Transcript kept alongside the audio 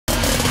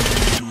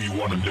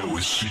wanna know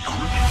his secret?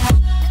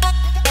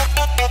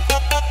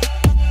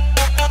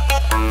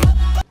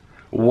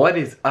 What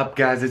is up,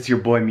 guys? It's your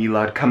boy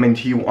Melad coming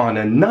to you on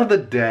another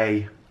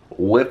day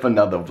with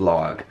another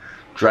vlog.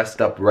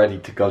 Dressed up, ready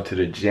to go to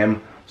the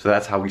gym. So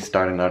that's how we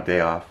starting our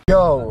day off.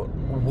 Yo,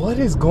 what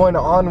is going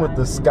on with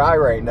the sky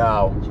right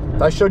now?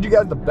 I showed you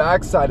guys the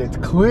backside, it's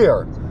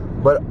clear.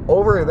 But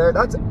over there,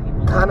 that's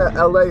kind of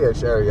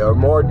LA-ish area, or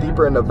more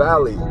deeper in the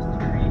valley.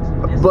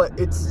 But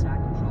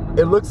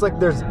it looks like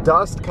there's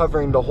dust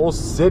covering the whole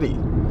city.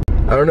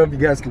 I don't know if you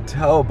guys can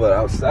tell, but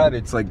outside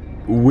it's like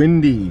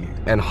windy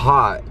and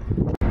hot.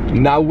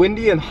 Now,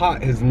 windy and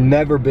hot has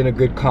never been a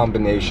good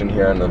combination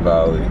here in the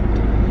valley.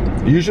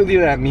 Usually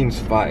that means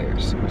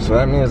fires. So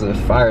that means the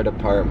fire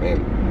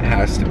department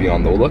has to be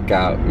on the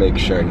lookout, make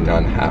sure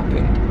none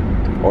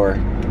happen, or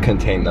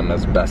contain them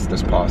as best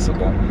as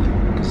possible.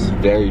 It's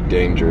very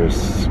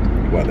dangerous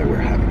weather we're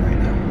having right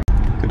now.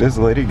 This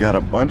lady got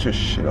a bunch of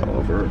shit all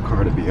over her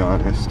car, to be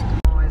honest.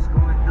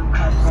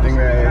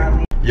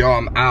 Stingray. Yo,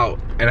 I'm out,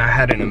 and I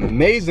had an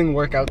amazing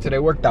workout today.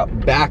 Worked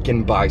out back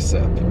and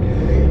bicep.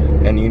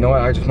 And you know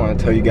what, I just want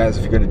to tell you guys,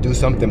 if you're gonna do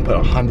something, put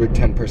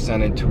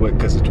 110% into it,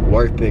 because it's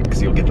worth it,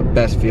 because you'll get the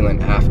best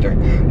feeling after.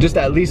 Just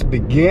at least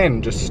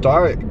begin, just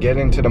start, get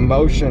into the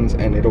motions,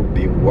 and it'll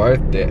be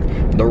worth it.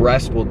 The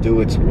rest will do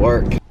its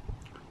work.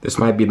 This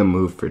might be the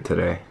move for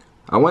today.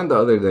 I went the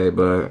other day,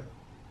 but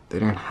they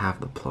didn't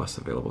have the Plus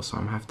available, so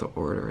I'm gonna have to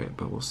order it,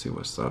 but we'll see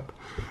what's up.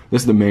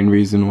 This is the main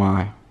reason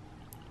why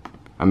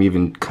I'm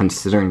even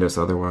considering this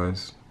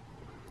otherwise.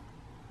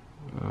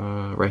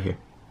 Right here.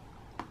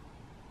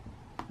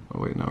 Oh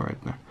wait, no, right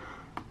there.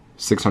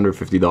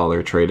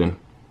 $650 trade-in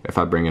if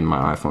I bring in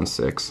my iPhone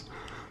 6.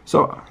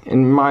 So,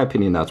 in my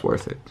opinion, that's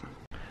worth it.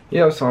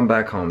 Yo, so I'm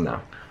back home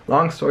now.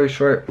 Long story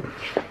short,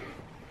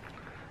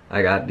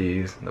 I got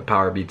these, the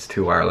Power Beats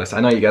 2 wireless. I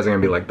know you guys are gonna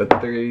be like, the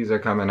 3s are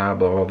coming out,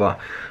 blah, blah, blah.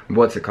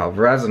 What's it called?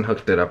 Verizon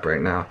hooked it up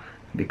right now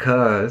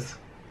because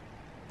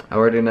I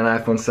ordered an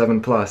iPhone 7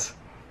 Plus.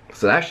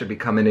 So that should be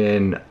coming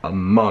in a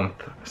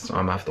month. So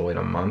I'm gonna have to wait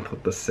a month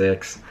with the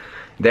 6.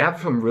 They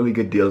have some really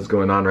good deals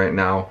going on right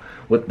now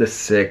with the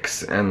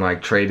 6 and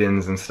like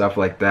trade-ins and stuff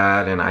like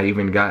that. And I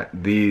even got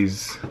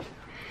these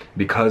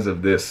because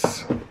of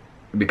this,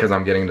 because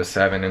I'm getting the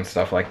 7 and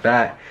stuff like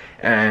that.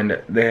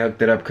 And they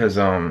hooked it up because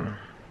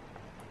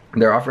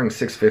they're offering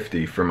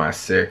 $650 for my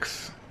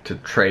 6 to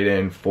trade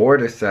in for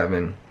the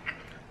 7.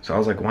 So I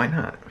was like, why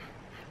not?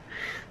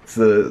 It's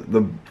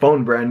the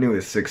phone brand new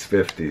is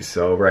 $650.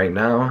 So right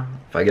now,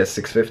 if I get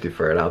 $650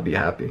 for it, I'll be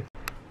happy.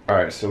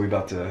 Alright, so we're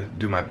about to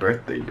do my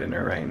birthday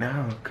dinner right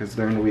now, because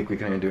during the week we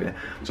couldn't do it.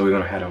 So we're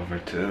gonna head over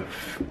to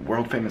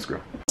World Famous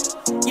Grill.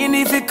 You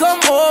need to come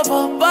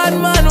over, bad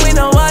man, we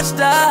don't watch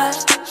that.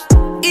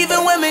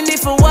 Even women need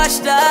to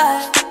watch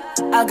that.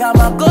 I got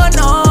my gun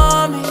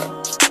on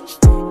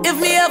me. If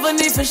me ever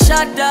need to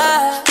shot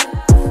that.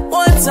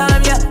 One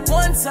time, yeah,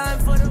 one time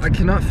for the... I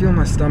cannot feel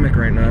my stomach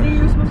right now.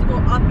 You're supposed to go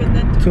up and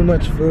then... Too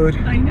much food.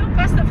 I know,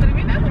 pasta for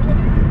me now.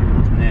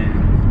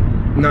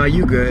 Nah,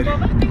 you good.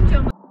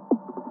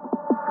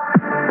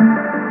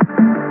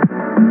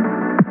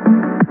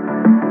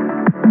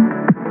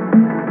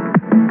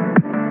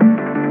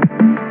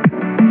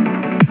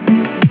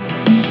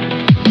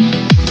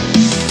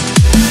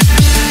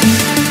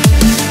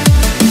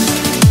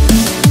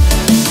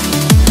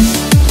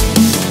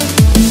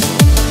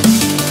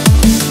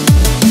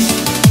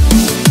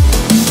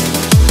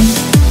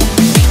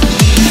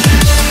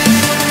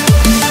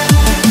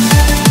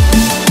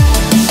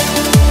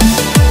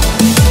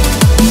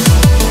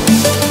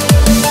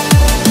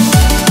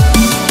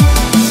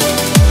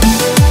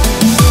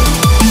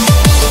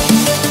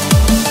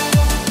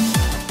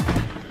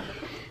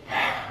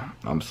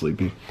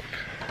 Sleepy.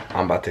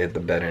 I'm about to hit the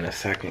bed in a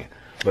second,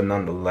 but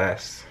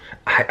nonetheless,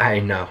 I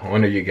know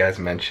one of you guys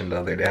mentioned the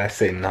other day I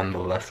say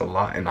nonetheless a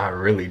lot, and I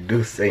really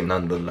do say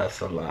nonetheless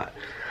a lot.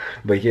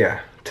 But yeah,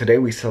 today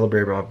we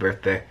celebrated my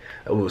birthday.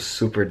 It was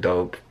super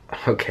dope.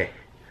 Okay,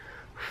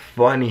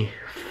 funny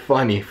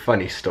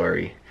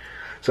story.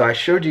 So I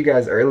showed you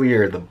guys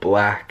earlier the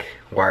black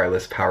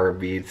wireless Power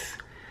Beats,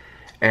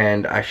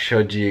 and I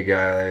showed you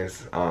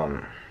guys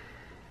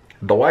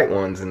the white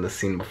ones in the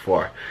scene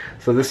before.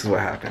 So this is what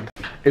happened.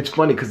 It's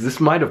funny because this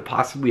might have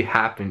possibly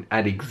happened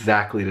at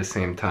exactly the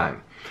same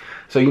time.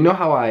 So you know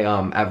how I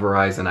at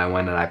Verizon I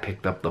went and I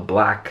picked up the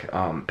black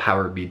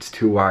Power Beats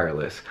 2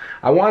 wireless.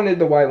 I wanted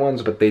the white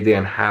ones, but they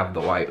didn't have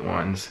the white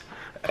ones,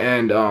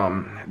 and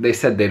they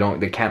said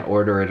they can't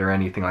order it or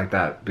anything like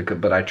that,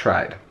 but I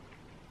tried.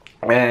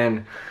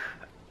 And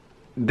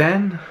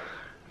then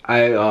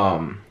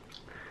I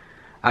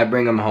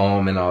bring them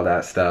home and all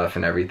that stuff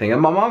and everything,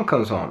 and my mom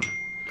comes home.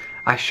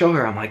 I show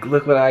her, I'm like,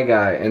 look what I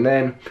got. And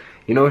then,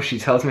 you know what she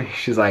tells me?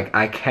 She's like,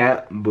 I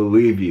can't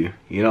believe you.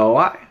 You know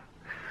why?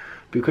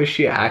 Because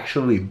she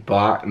actually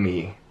bought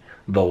me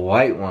the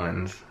white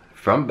ones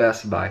from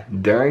Best Buy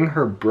during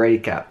her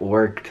break at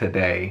work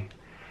today.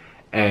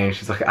 And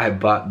she's like, I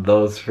bought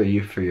those for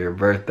you for your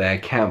birthday. I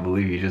can't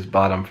believe you just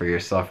bought them for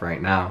yourself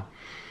right now.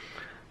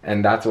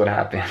 And that's what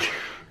happened.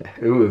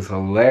 It was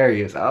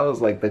hilarious. I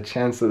was like, the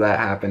chance of that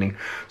happening.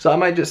 So I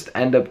might just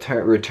end up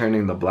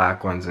returning the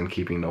black ones and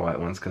keeping the white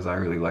ones because I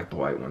really like the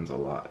white ones a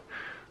lot.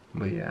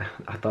 But yeah,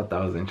 I thought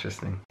that was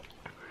interesting.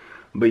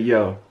 But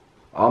yo,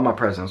 all my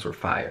presents were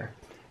fire.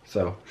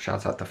 So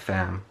shouts out to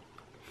fam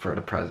for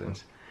the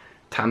presents.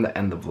 Time to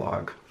end the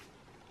vlog.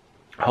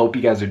 Hope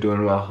you guys are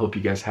doing well. Hope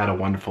you guys had a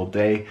wonderful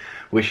day.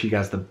 Wish you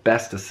guys the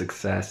best of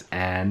success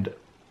and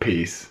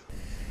peace.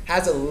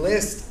 Has a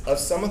list of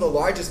some of the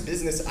largest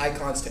business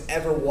icons to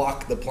ever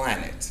walk the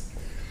planet.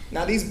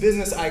 Now these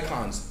business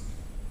icons,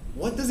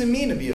 what does it mean to be a